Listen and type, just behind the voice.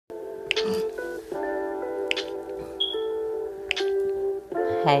Hey.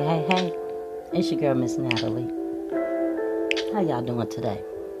 It's your girl, Miss Natalie. How y'all doing today?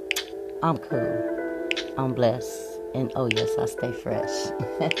 I'm cool. I'm blessed. And oh, yes, I stay fresh.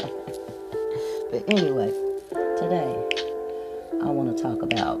 But anyway, today I want to talk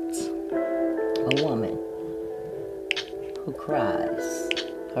about a woman who cries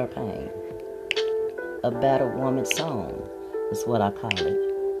her pain. A battered woman song is what I call it.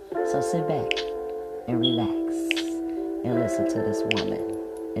 So sit back and relax and listen to this woman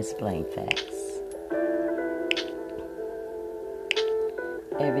explain facts.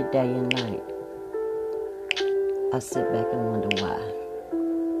 Every day and night, I sit back and wonder why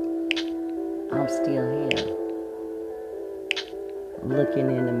I'm still here, looking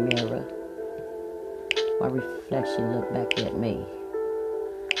in the mirror. My reflection look back at me,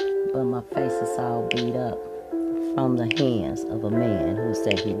 but my face is all beat up from the hands of a man who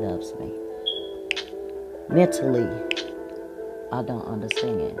said he loves me. Mentally, I don't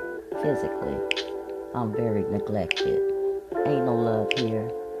understand. Physically, I'm very neglected. Ain't no love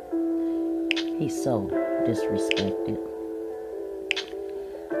here. He's so disrespected.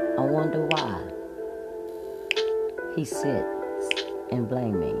 I wonder why he sits and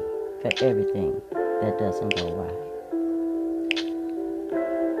blames me for everything that doesn't go right.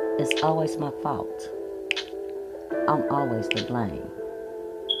 It's always my fault. I'm always to blame.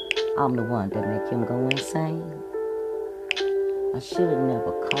 I'm the one that make him go insane. I should have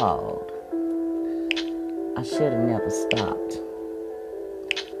never called. I should have never stopped.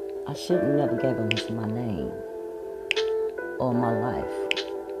 I should have never gave him my name or my life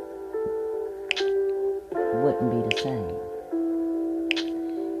wouldn't be the same.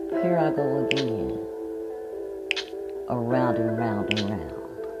 Here I go again, around and round and round,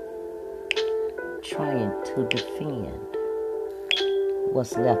 trying to defend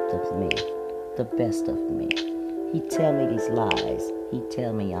what's left of me, the best of me. He tell me these lies. He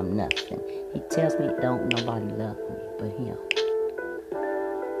tell me I'm nothing. He tells me don't nobody love me but him.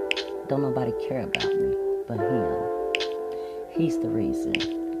 Don't nobody care about me but him. He's the reason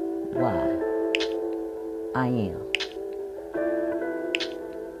why I am.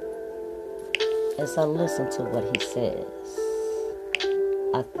 As I listen to what he says,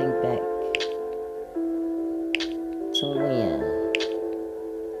 I think back to when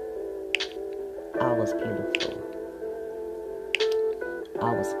I was beautiful.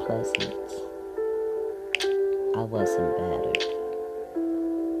 I was pleasant. I wasn't battered.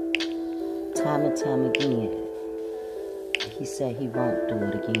 Time and time again, he said he won't do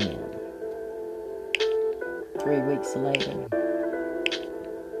it again. 3 weeks later,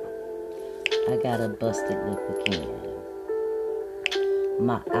 I got a busted lip again.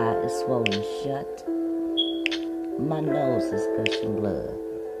 My eye is swollen shut. My nose is gushing blood.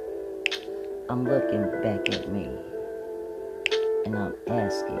 I'm looking back at me, and I'm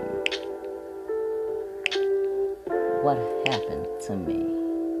asking, what happened to me?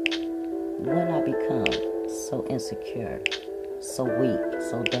 When I become so insecure, so weak,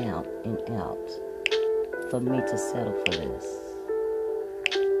 so down and out, for me to settle for this?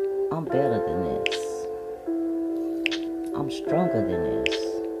 I'm better than this. I'm stronger than this.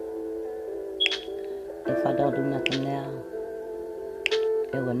 If I don't do nothing now,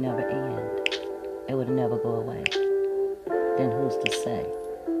 it will never end. It would never go away. Then who's to say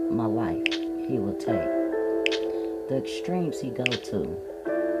my life he will take? The extremes he go to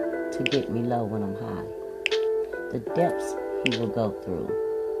get me low when I'm high. The depths he will go through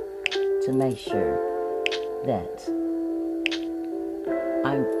to make sure that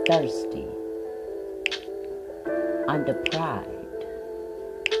I'm thirsty. I'm deprived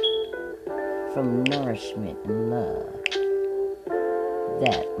from nourishment and love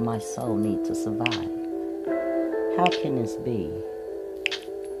that my soul needs to survive. How can this be?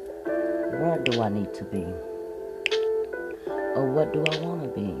 Where do I need to be? Or what do I want to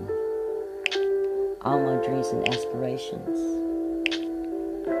be? All my dreams and aspirations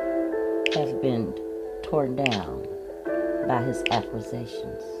have been torn down by his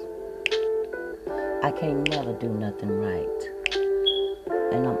accusations. I can't never do nothing right.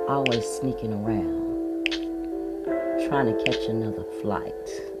 And I'm always sneaking around, trying to catch another flight.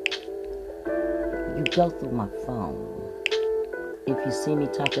 You go through my phone. If you see me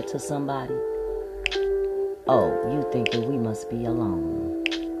talking to somebody, oh, you thinking we must be alone.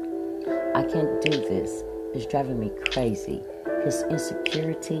 I can't do this. It's driving me crazy. His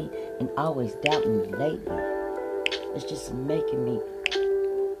insecurity and always doubting me lately. It's just making me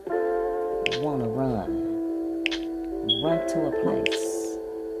want to run to a place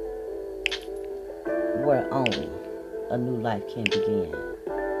where only a new life can begin.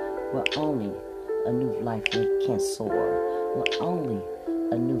 where only a new life can soar, where only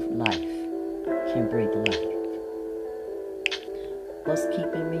a new life can breathe life. What's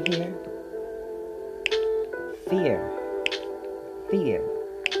keeping me here? Fear. Fear.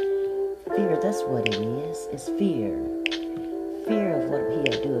 Fear, that's what it is. It's fear. Fear of what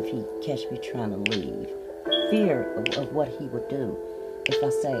he'll do if he catch me trying to leave. Fear of what he would do if I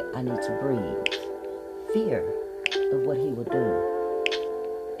say I need to breathe. Fear of what he would do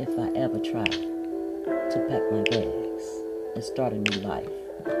if I ever try to pack my bags and start a new life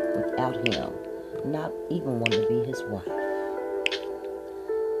without him, not even want to be his wife.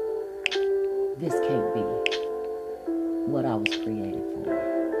 This can't be what I was created for.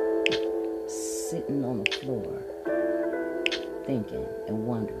 Sitting on the floor, thinking and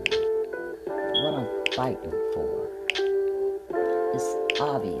wondering what I'm fighting for. It's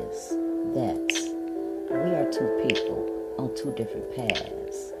obvious that we are two people on two different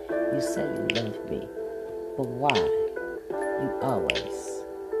paths. You say you love me, but why you always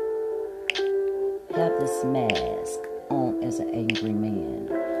have this mask on as an angry man,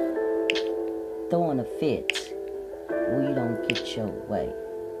 throwing a fit when you don't get your way?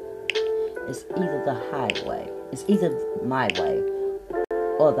 It's either the highway, it's either my way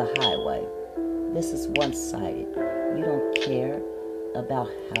or the highway. This is one-sided. You don't care about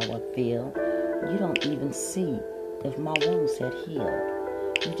how I feel. You don't even see if my wounds had healed.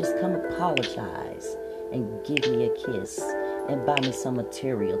 You just come apologize and give me a kiss and buy me some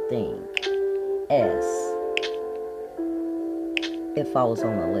material thing as if I was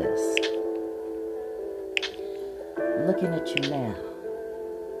on the list. Looking at you now,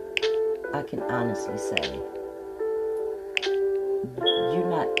 I can honestly say you're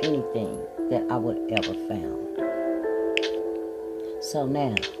not anything that I would ever found. So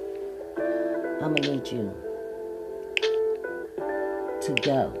now, I'm gonna need you to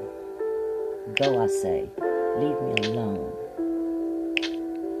go. Go, I say. Leave me alone.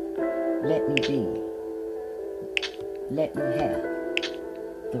 Let me be. Let me have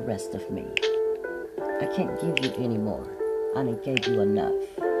the rest of me. I can't give you any more. I done gave you enough.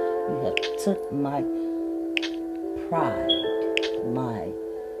 You have took my pride, my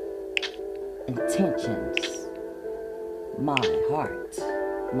intentions, my heart,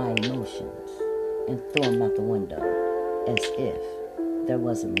 my emotions, and throw them out the window as if there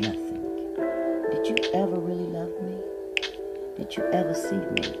wasn't nothing. Did you ever really love me? Did you ever see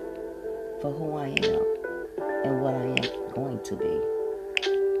me for who I am and what I am going to be?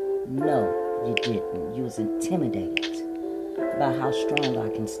 No, you didn't. You was intimidated by how strong I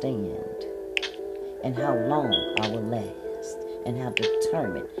can stand and how long I will last and how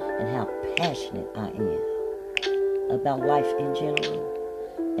determined and how passionate I am about life in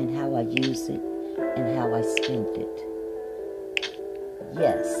general and how I use it and how I spend it.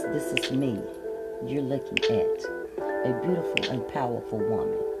 Yes, this is me you're looking at, a beautiful and powerful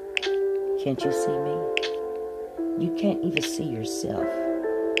woman. Can't you see me? You can't even see yourself.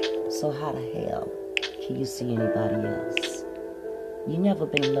 So how the hell can you see anybody else? You never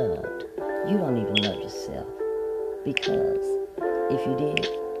been loved. You don't even love yourself. Because if you did,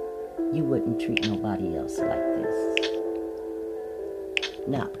 you wouldn't treat nobody else like this.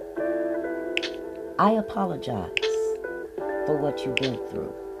 Now, I apologize for what you've been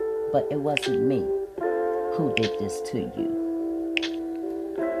through, but it wasn't me who did this to you.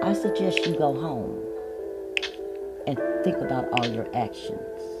 I suggest you go home and think about all your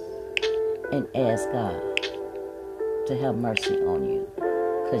actions and ask God to have mercy on you,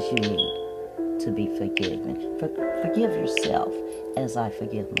 because you need to be forgiven. Forgive yourself as I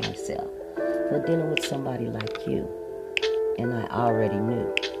forgive myself for dealing with somebody like you. And I already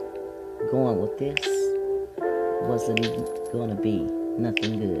knew going with this wasn't going to be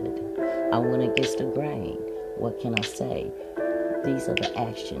nothing good. I went against the grain. What can I say? These are the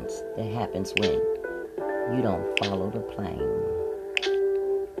actions that happens when you don't follow the plan.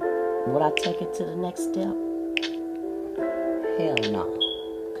 Would I take it to the next step? Hell no.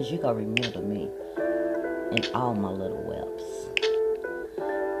 Because you got to remember me in all my little whelps.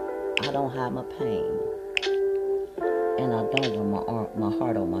 I don't hide my pain. And I don't wear my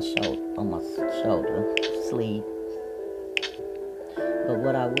heart on my shoulder sleeve. But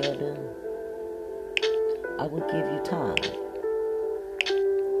what I will do, I will give you time.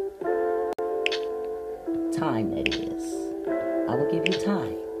 Time, that is. I will give you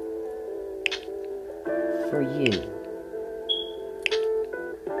time for you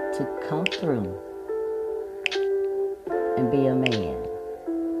to come through and be a man.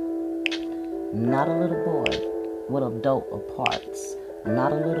 Not a little boy with adult parts.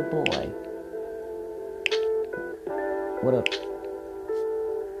 Not a little boy with a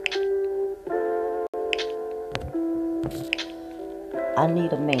I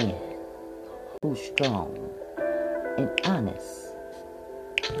need a man who's strong and honest.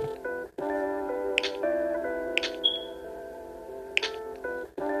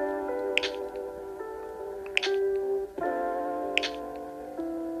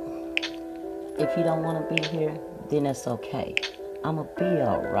 If you don't want to be here, then that's okay. I'ma be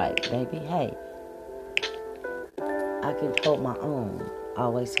alright, baby. Hey, I can hold my own.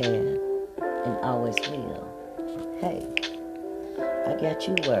 Always have and always will. Hey, I got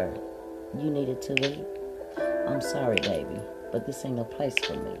you where you needed to be. I'm sorry, baby, but this ain't no place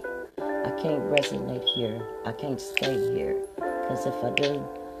for me. I can't resonate here. I can't stay here. Because if I do,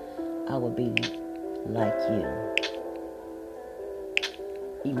 I would be like you.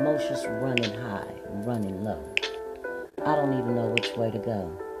 Emotions running high, running low. I don't even know which way to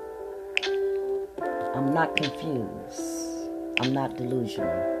go. I'm not confused. I'm not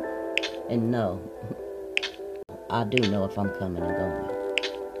delusional. And no, I do know if I'm coming and going.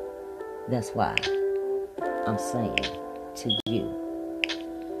 That's why I'm saying to you,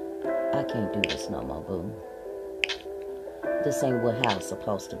 I can't do this no more, boo. This ain't what how's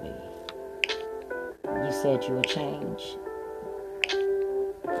supposed to be. You said you would change.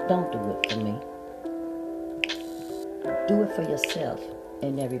 Don't do it for me. Do it for yourself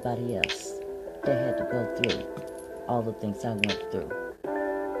and everybody else that had to go through all the things I went through.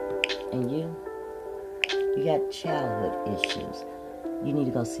 And you got childhood issues. You need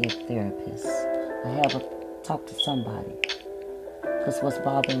to go see a therapist. Or have a talk to somebody. Because what's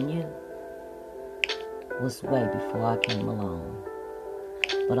bothering you was way before I came along.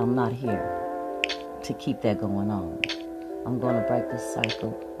 But I'm not here to keep that going on. I'm going to break this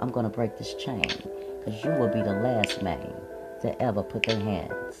cycle. I'm going to break this chain. Because you will be the last man to ever put their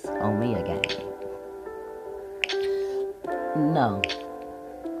hands on me again. No.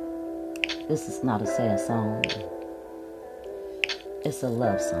 This is not a sad song. It's a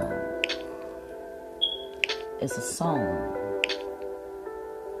love song. It's a song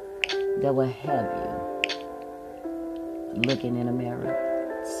that will have you looking in a mirror,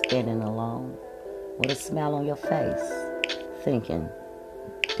 standing alone, with a smile on your face, thinking,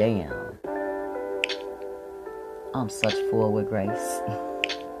 damn, I'm such full with grace.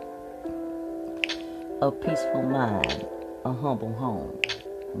 A peaceful mind, a humble home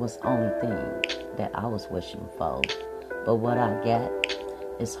was the only thing that I was wishing for. But what I got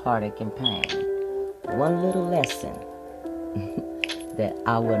is heartache and pain. One little lesson that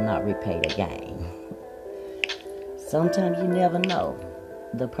I will not repay again. Sometimes you never know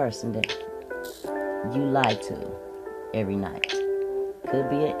the person that you lie to every night. Could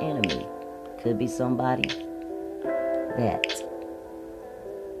be an enemy. Could be somebody that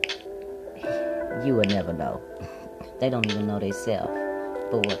you will never know. They don't even know themselves.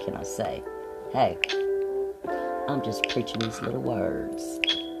 But what can I say? Hey, I'm just preaching these little words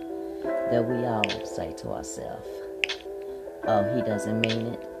that we all say to ourselves. Oh, he doesn't mean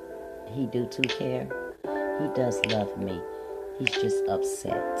it. He do too care. He does love me. He's just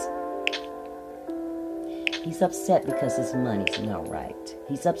upset. He's upset because his money's not right.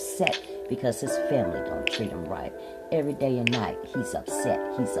 He's upset because his family don't treat him right. Every day and night, he's upset.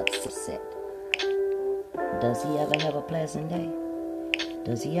 He's upset. Does he ever have a pleasant day?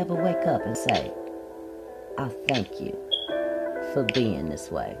 Does he ever wake up and say, I thank you for being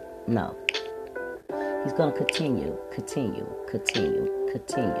this way? No. He's going to continue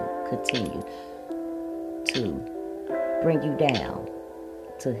to bring you down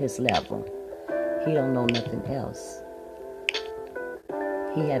to his level. He don't know nothing else.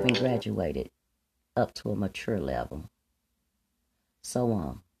 He haven't graduated up to a mature level.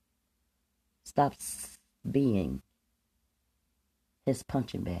 So stop being his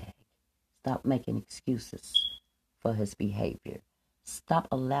punching bag. Stop making excuses for his behavior. Stop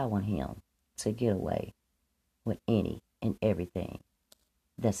allowing him to get away with any and everything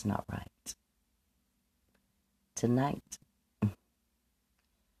that's not right. Tonight,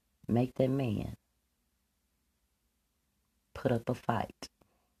 make that man put up a fight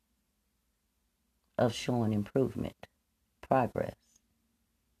of showing improvement, progress,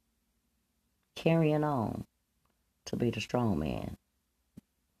 carrying on to be the strong man.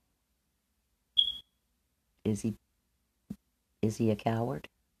 Is he a coward?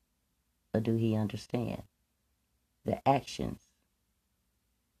 Or do he understand the actions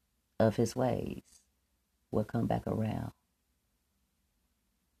of his ways will come back around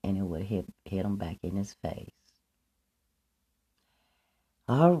and it will hit him back in his face?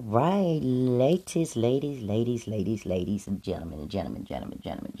 All right, ladies, and gentlemen.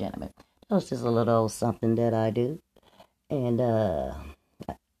 That was just a little old something that I do. And I'm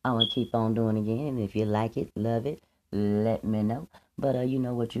going to keep on doing it again. And if you like it, love it, let me know. But you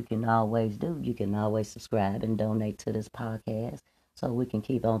know what you can always do? You can always subscribe and donate to this podcast so we can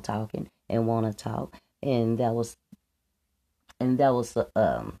keep on talking and want to talk. And that was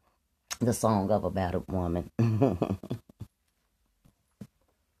the song of a battered woman.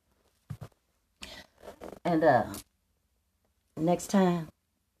 And next time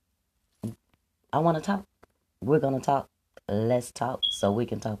I want to talk, we're gonna talk. Let's talk so we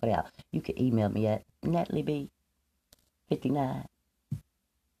can talk it out. You can email me at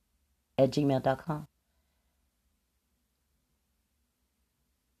netleyb59@gmail.com.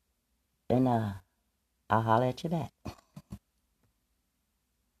 And I'll holler at you back.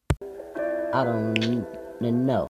 I don't know.